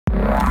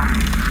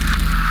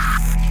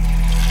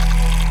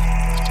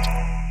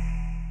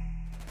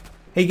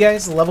Hey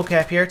guys,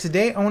 LevelCap here.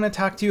 Today I want to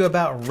talk to you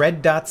about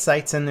red dot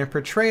sights and their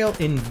portrayal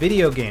in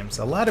video games.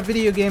 A lot of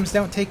video games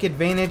don't take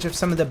advantage of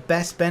some of the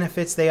best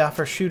benefits they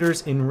offer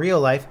shooters in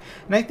real life,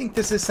 and I think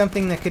this is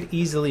something that could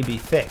easily be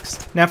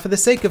fixed. Now for the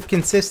sake of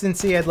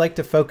consistency, I'd like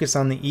to focus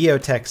on the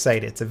EOTech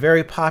sight. It's a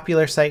very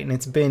popular sight and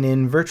it's been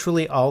in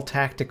virtually all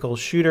tactical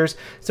shooters,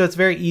 so it's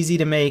very easy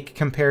to make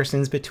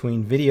comparisons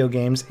between video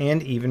games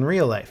and even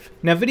real life.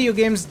 Now video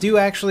games do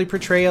actually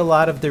portray a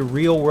lot of the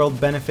real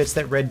world benefits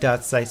that red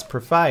dot sights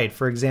provide.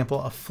 For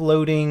example, a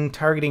floating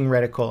targeting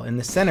reticle in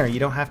the center. You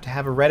don't have to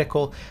have a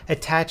reticle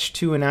attached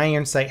to an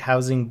iron sight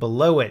housing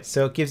below it,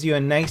 so it gives you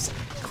a nice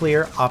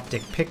clear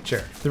optic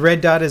picture. The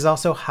red dot is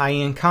also high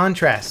in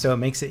contrast, so it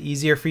makes it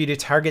easier for you to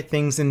target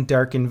things in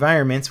dark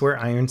environments where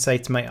iron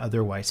sights might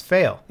otherwise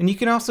fail. And you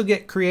can also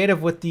get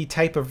creative with the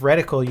type of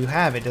reticle you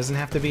have. It doesn't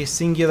have to be a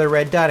singular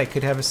red dot. It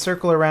could have a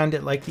circle around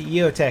it like the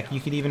EOTech.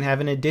 You could even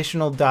have an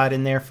additional dot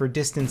in there for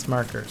distance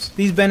markers.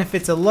 These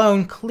benefits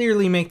alone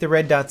clearly make the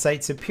red dot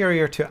sight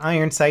superior to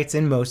iron sights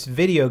in most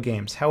video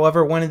games.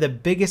 However, one of the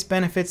biggest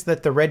benefits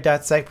that the red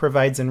dot sight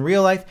provides in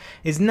real life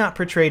is not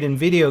portrayed in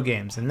video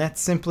games, and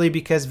that's simply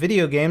because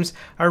video games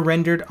are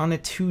rendered on a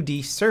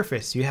 2D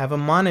surface. You have a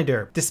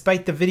monitor.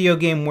 Despite the video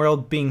game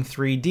world being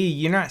 3D,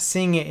 you're not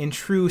seeing it in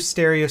true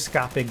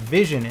stereoscopic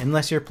vision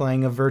unless you're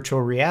playing a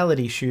virtual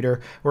reality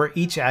shooter where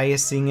each eye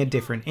is seeing a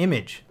different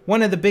image.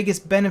 One of the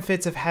biggest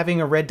benefits of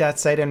having a red dot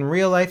sight in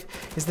real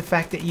life is the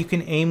fact that you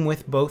can aim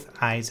with both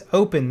eyes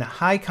open. The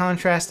high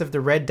contrast of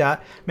the red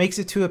dot makes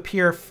it to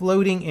appear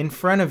floating in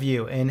front of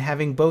you, and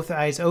having both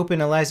eyes open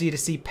allows you to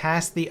see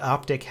past the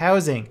optic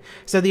housing.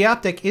 So the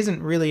optic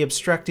isn't really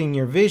obstructing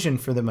your vision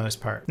for the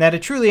most part. Now to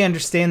truly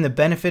understand the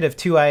benefit of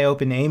two-eye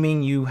open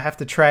aiming, you have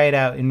to try it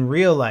out in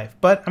real life,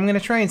 but I'm going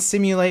to try and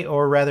simulate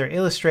or rather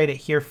illustrate it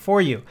here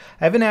for you.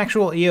 I have an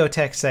actual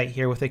EOTech sight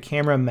here with a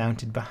camera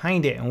mounted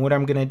behind it, and what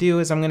I'm going to do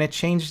is I'm going to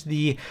change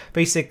the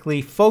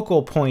basically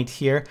focal point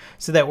here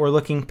so that we're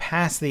looking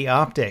past the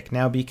optic.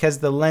 Now because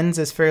the lens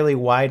is fairly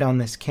wide on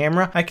this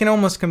camera, I can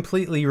almost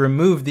completely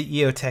remove the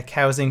EOTech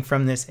housing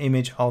from this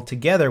image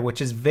altogether,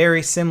 which is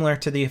very similar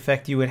to the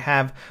effect you would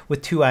have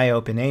with two-eye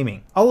open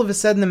aiming. All of a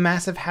sudden the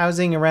massive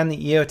housing around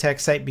the EOTech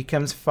sight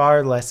becomes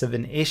far less of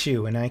an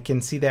issue, and I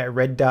can see that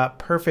red dot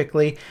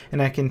perfectly,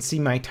 and I can see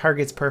my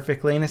targets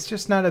perfectly, and it's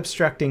just not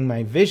obstructing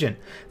my vision.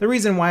 The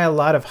reason why a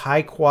lot of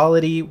high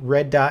quality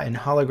red dot and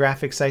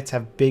holographic sights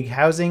have big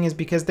housing is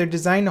because they're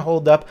designed to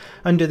hold up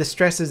under the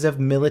stresses of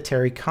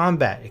military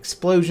combat.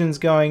 Explosions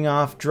going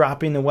off,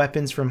 dropping the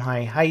weapons from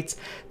high heights,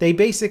 they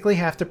basically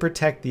have to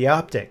protect the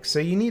optics, so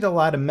you need a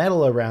lot of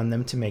metal around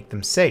them to make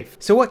them safe.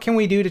 So what can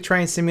we do to try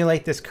and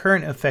simulate this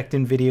current effect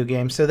in video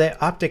games so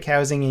that optic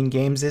housing in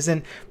games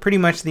isn't pretty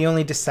much the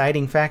only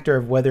deciding factor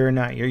of whether or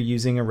not you're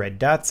using a red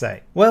dot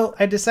sight? Well,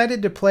 I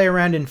decided to play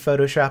around in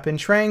Photoshop and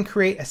try and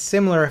create a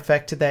similar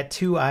effect to that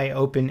two-eye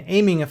open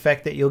aiming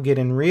effect that you'll get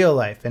in real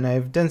life, and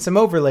I've done some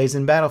overlays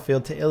in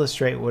Battlefield to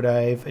illustrate what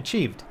I've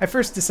achieved. I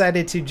first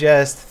decided to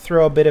just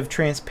throw a bit of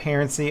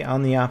transparency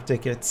on the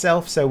optic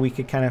itself so we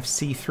could kind of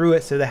see through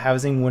it so the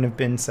housing wouldn't have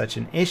been such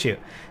an issue.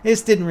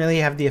 This didn't really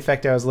have the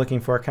effect I was looking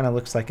for. It kind of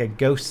looks like a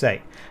ghost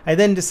sight. I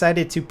then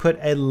decided to put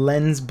a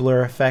lens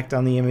blur effect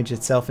on the image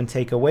itself and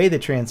take away the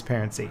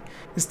transparency.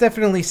 This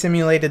definitely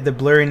simulated the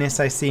blurriness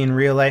I see in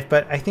real life,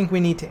 but I think we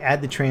need to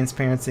add the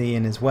transparency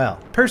in as well.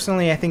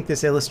 Personally, I think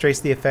this illustrates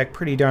the effect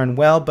pretty darn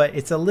well, but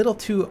it's a little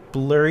too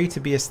blurry to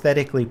be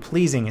aesthetically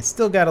pleasing. It's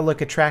still got to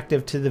look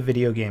attractive to the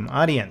video game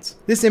audience.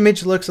 This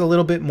image looks a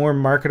little bit more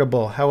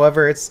marketable,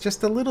 however it's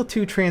just a little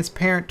too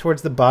transparent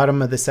towards the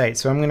bottom of the sight,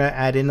 so I'm going to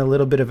add in a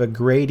little bit of a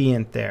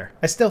gradient there.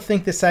 I still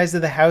think the size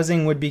of the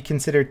housing would be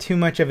considered too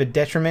much of a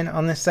detriment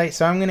on this sight,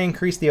 so I'm going to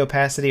increase the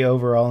opacity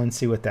overall and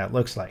see what that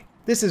looks like.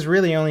 This is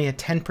really only a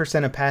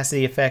 10%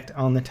 opacity effect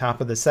on the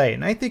top of the sight,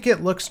 and I think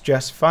it looks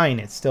just fine.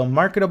 It's still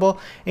marketable,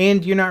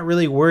 and you're not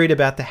really worried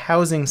about the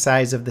housing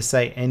size of the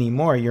sight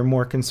anymore. You're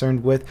more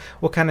concerned with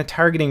what kind of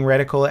targeting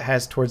reticle it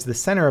has towards the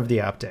center of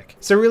the optic.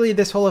 So really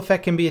this whole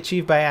effect can be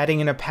achieved by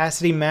adding an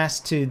opacity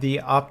mask to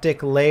the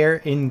optic layer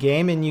in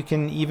game, and you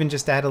can even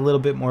just add a little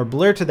bit more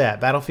blur to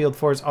that. Battlefield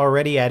 4 is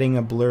already adding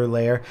a blur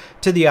layer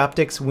to the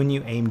optics when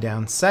you aim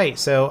down sight,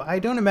 so I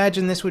don't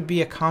imagine this would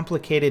be a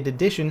complicated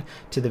addition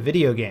to the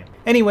video game.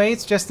 Anyway,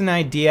 it's just an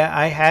idea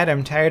I had.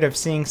 I'm tired of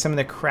seeing some of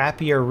the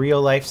crappier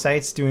real-life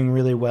sites doing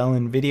really well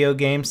in video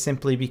games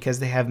simply because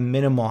they have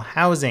minimal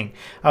housing.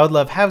 I would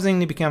love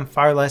housing to become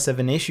far less of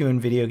an issue in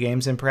video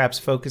games and perhaps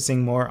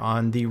focusing more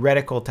on the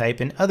reticle type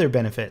and other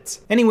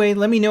benefits. Anyway,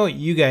 let me know what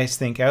you guys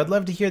think. I would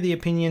love to hear the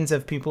opinions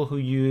of people who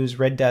use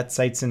red dot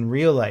sights in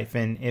real life,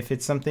 and if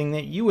it's something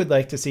that you would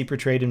like to see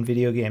portrayed in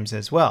video games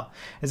as well.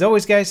 As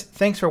always guys,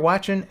 thanks for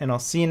watching, and I'll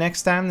see you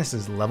next time. This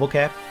is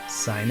LevelCap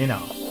signing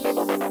off.